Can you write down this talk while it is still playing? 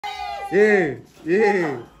Yeah,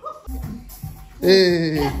 yeah.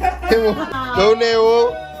 Hey, come on. Go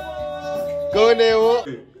Neo. Go Neo.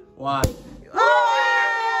 Why?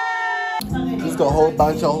 Just a whole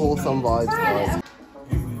bunch of wholesome vibes, guys.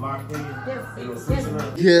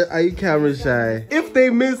 Yeah, are you camera shy? If they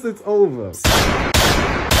miss, it's over.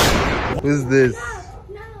 Who's this?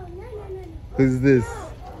 Who's this?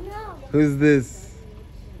 Who's this?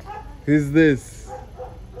 Who's this?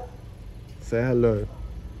 Say hello.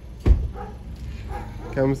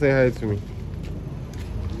 Come say hi to me.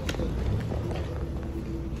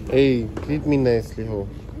 Hey, greet me nicely, ho.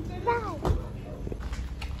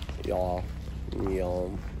 Yeah,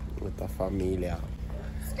 with the familia.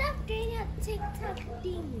 Stop doing your TikTok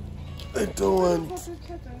thing. I don't want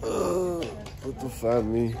with the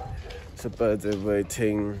family. It's a birthday boy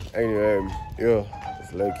thing. Anyway, yeah,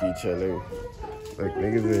 it's low-key chilling. Like,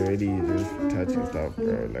 niggas already just touching stuff,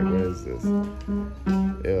 bro. Like, where is this?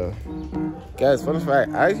 Yeah. Guys, fun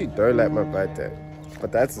fact, I actually don't like my birthday.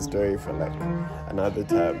 But that's a story for, like, another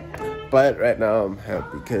time. But right now, I'm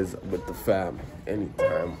happy because with the fam,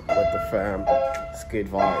 anytime with the fam, it's good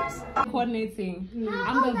vibes. Coordinating.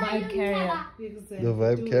 I'm the vibe carrier. The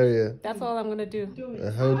vibe carrier? That's all I'm going to do.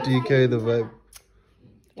 How do you carry the vibe?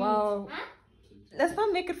 Well, let's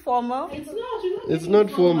not make it formal. It's not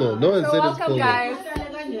formal. No one said it's formal. Welcome, guys.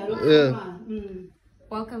 Yeah.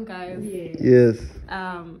 Welcome, guys. Yes.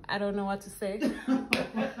 I don't know what to say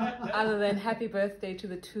other than happy birthday to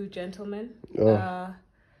the two gentlemen. Oh.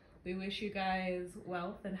 We wish you guys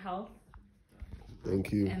wealth and health.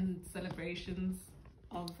 Thank you. And celebrations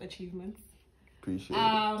of achievements. Appreciate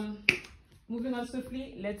it. Moving on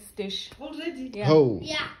swiftly, let's dish. Already? Yeah. Oh.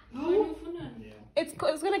 Yeah. It's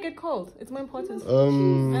gonna get cold. It's more important.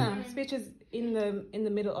 Speech is in the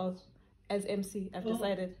middle of as MC. I've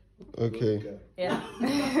decided. Okay. Yeah.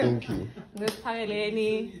 Thank you. There's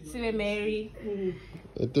Paraleni, Sive Mary.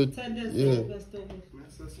 I thought, yeah.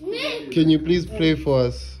 Can you please pray for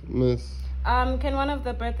us, miss? Can one of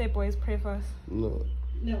the birthday boys pray for us? No.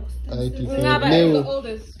 No. But the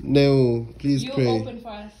oldest. No, please You pray. open for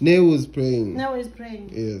us. Neo was praying. Now he's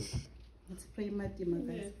praying. Yes. Let's pray, Matima,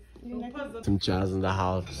 guys. Some jazz in the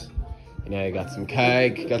house. You know, got some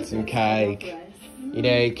cake. You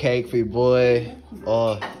know, cake for your boy.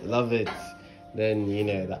 Oh, love it. Then, you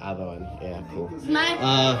know, the other one. Yeah, cool. Mine.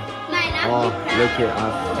 Oh, look it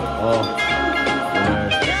up. Oh,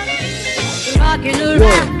 Rocking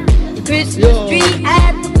around the Christmas tree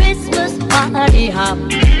at the Christmas party hop.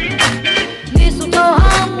 Mistletoe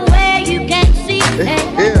hung where you can see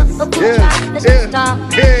stop.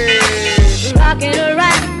 Rocking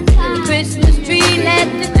around the Christmas tree, let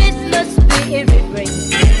the Christmas spirit ring.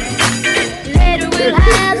 Later we'll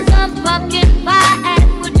have some pumpkin pie and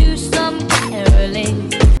we'll do some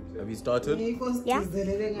caroling. Have you started? Yeah.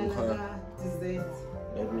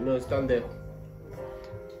 Let me know. Stand there.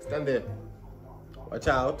 Stand there. Watch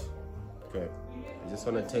out. Okay. I just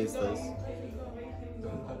want to taste this.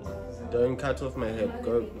 Don't cut off my head.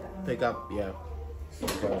 Go pick up. Yeah.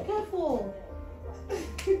 Okay. Careful.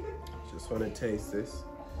 Just want to taste this.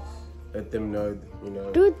 Let them know, you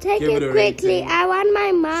know. Dude, take give it a quickly. rating. I want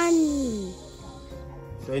my money.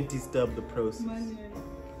 Don't disturb the process.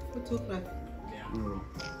 Photograph.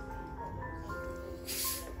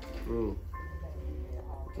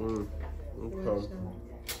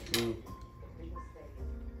 Okay.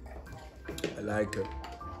 I like it.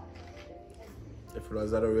 If it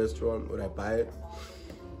was at a restaurant, would I buy it?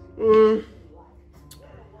 Oh,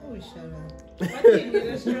 Sharon.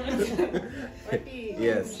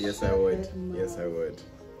 Yes, I would. Yes, I would.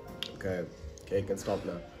 Okay, you can stop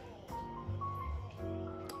now.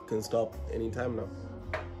 You can stop anytime now.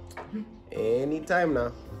 Anytime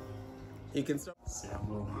now. You can stop.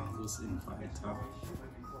 Siyabonga usinviter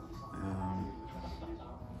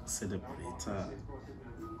celebrator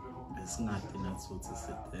besingade nathuthi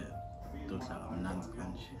sithe dodla kamnandi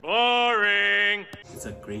kanje. Boring. It's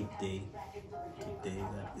a great day today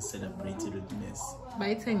that we celebrated with Messi.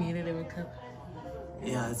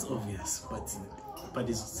 Yeah, it's obvious, but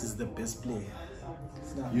it's the best player.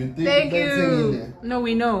 You think Thank you. No,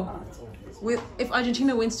 we know. If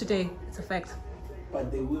Argentina wins today, it's a fact.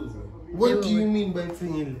 But they will. What do you mean by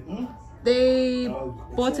singing? They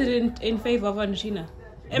bought it in favor of Argentina.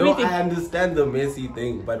 Everything. No, I understand the Messi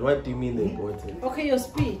thing, but what do you mean they bought it? Okay, your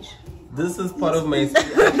speech. This is part of my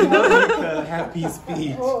speech. I cannot make a happy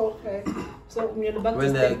speech. Oh, okay. So we're back When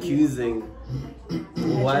to they're statement. accusing,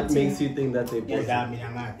 what makes you think that they bought it?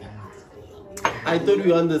 I thought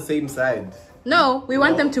we were on the same side. No, we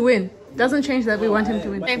want them to win. Doesn't change that we want him to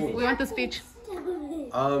win. We want the speech.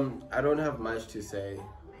 I don't have much to say,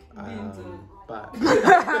 but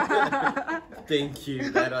thank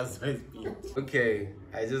you. That was my speech. Okay,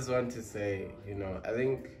 I just want to say, you know, I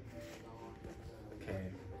think,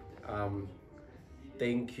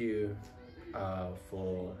 thank you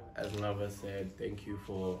for, as Nova said, thank you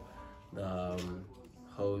for the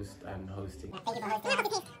host and hosting. Thank you for hosting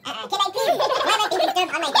us. Can I please disturb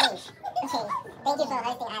on my day? Okay, thank you for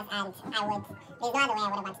hosting us, and there's no other way I would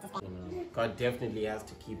have wanted to spend. God definitely has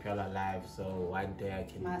to keep y'all alive, so one day I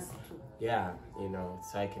can, yeah, you know,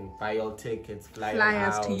 so I can buy y'all tickets, fly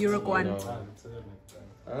us out, to Uruguay. You know.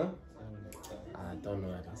 Huh? I don't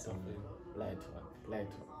know. Light work.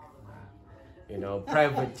 You know,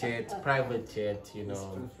 private jet, you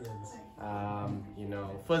know. You know,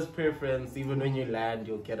 first preference, even when you land,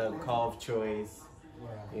 you'll get a car of choice,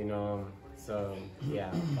 you know. So,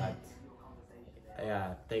 yeah, but,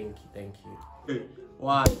 yeah, thank you.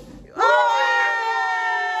 One.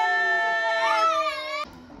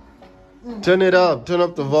 Turn it up. Turn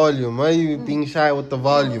up the volume. Why are you being shy with the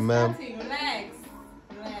volume, man? Relax.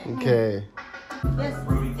 Okay.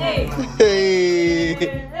 Hey. Hey.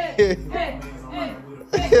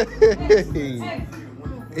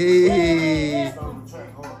 Hey.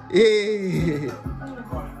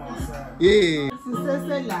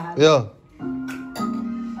 Yeah.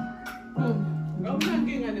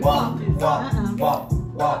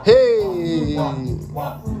 Hey. Hey.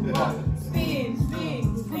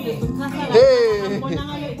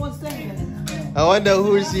 I wonder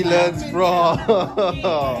who she learns from.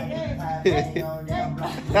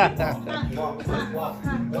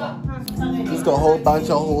 Just a whole bunch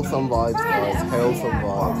of wholesome vibes, guys. Wholesome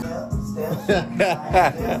vibes.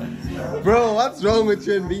 Bro, what's wrong with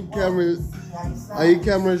you and being camera? Are you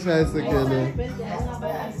camera shy, Sakina?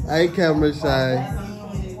 Are you camera shy?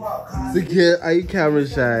 Sakina, are you camera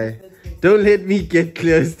shy? Don't let me get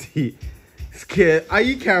close to you. Sakina, are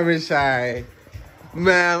you camera shy?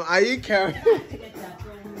 Ma'am, are you camera?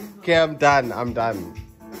 Okay, I'm done. Ma'am,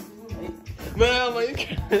 are you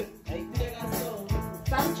camera?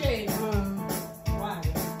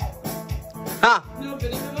 Ha! No, but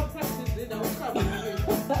if you never practice it, I will come.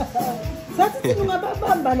 That's the thing about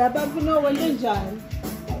Bamba, but you know when you're done.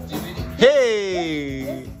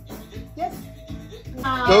 Hey! Yes.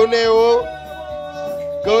 Go Neo!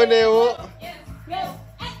 Go Neo!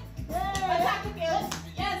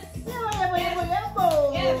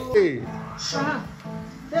 Hey!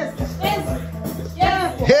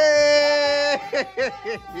 Hey!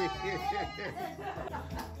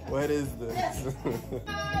 What is this?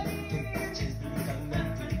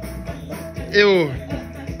 Ew!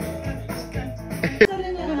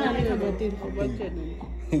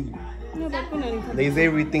 There's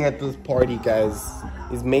everything at this party, guys.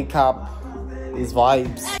 His makeup, his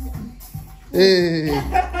vibes. Hey!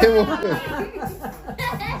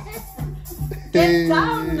 Get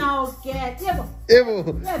down now, get.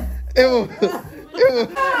 Ew! Ew! Ew!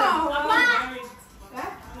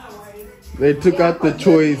 They took out the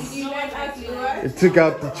choice. They took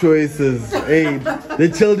out the choices. Hey, the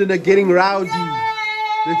children are getting rowdy.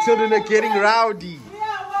 The children are getting rowdy.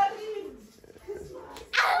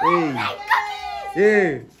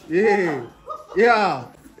 Hey. Yeah.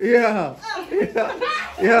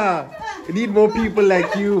 We need more people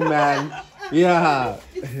like you, man. Yeah.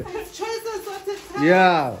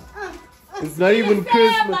 Yeah. It's not even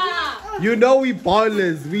Christmas. You know we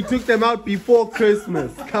ballers. We took them out before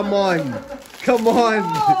Christmas. Come on. Come on.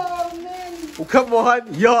 Come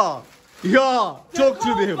on. Yeah. Talk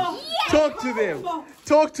to them. Talk to them.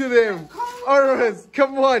 Talk to them. Oris,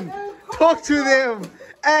 come on. Talk to them.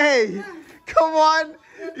 Hey. Come on.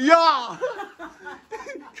 Yeah.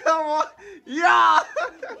 Come on. Yeah.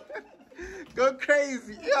 Go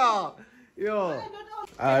crazy. Yeah.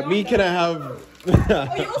 Me, can I have...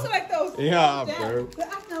 Oh, you also like those? Yeah, bro. The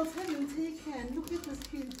apples have been taken. Look at this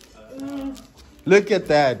kid. Look at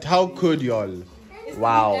that. How could y'all?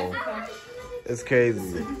 Wow. It's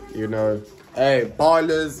crazy, you know. Hey,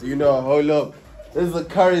 ballers, you know, hold up. This is a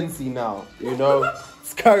currency now, you know.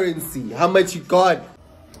 It's currency. How much you got?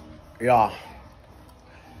 Yeah.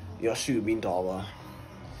 Your shoe been dollar.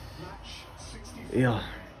 Yeah.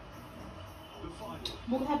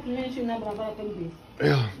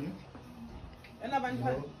 Yeah.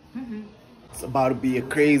 It's about to be a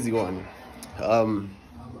crazy one.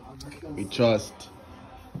 We trust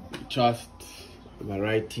the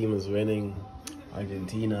right team is winning.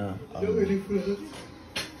 Argentina.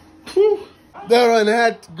 They're on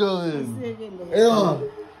hat going. Yeah.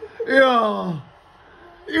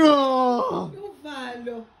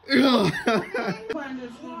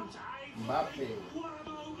 Mbappe.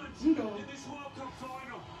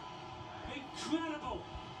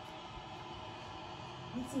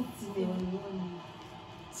 97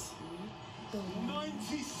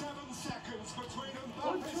 seconds between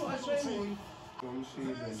Mbappe's penalty.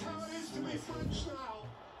 That's how it is to be French now.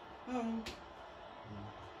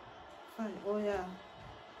 Fine. Oh yeah.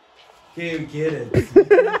 Okay, we get it.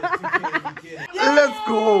 Let's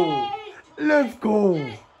go. Let's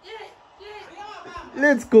go.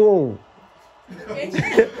 Let's go.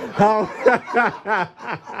 How?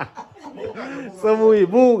 Samui,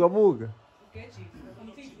 buga.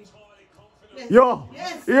 Yo.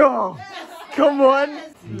 Come on.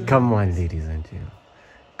 Come on, ladies and gentlemen.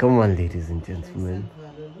 Come on, ladies and gentlemen.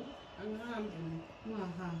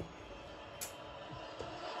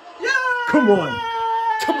 Come on.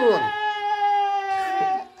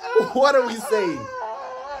 What are we saying?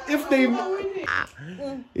 If they...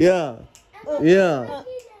 Yeah.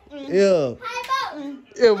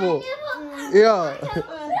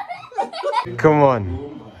 Come on.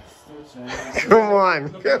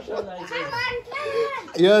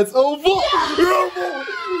 Yeah, it's over.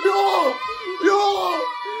 Yo.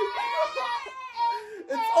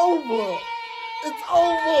 It's over.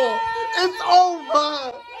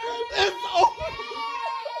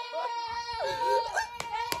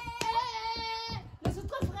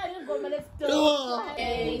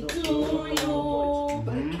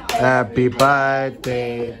 Happy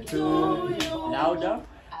birthday to you. Louder.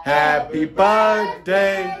 Happy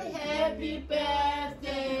birthday. Happy birthday.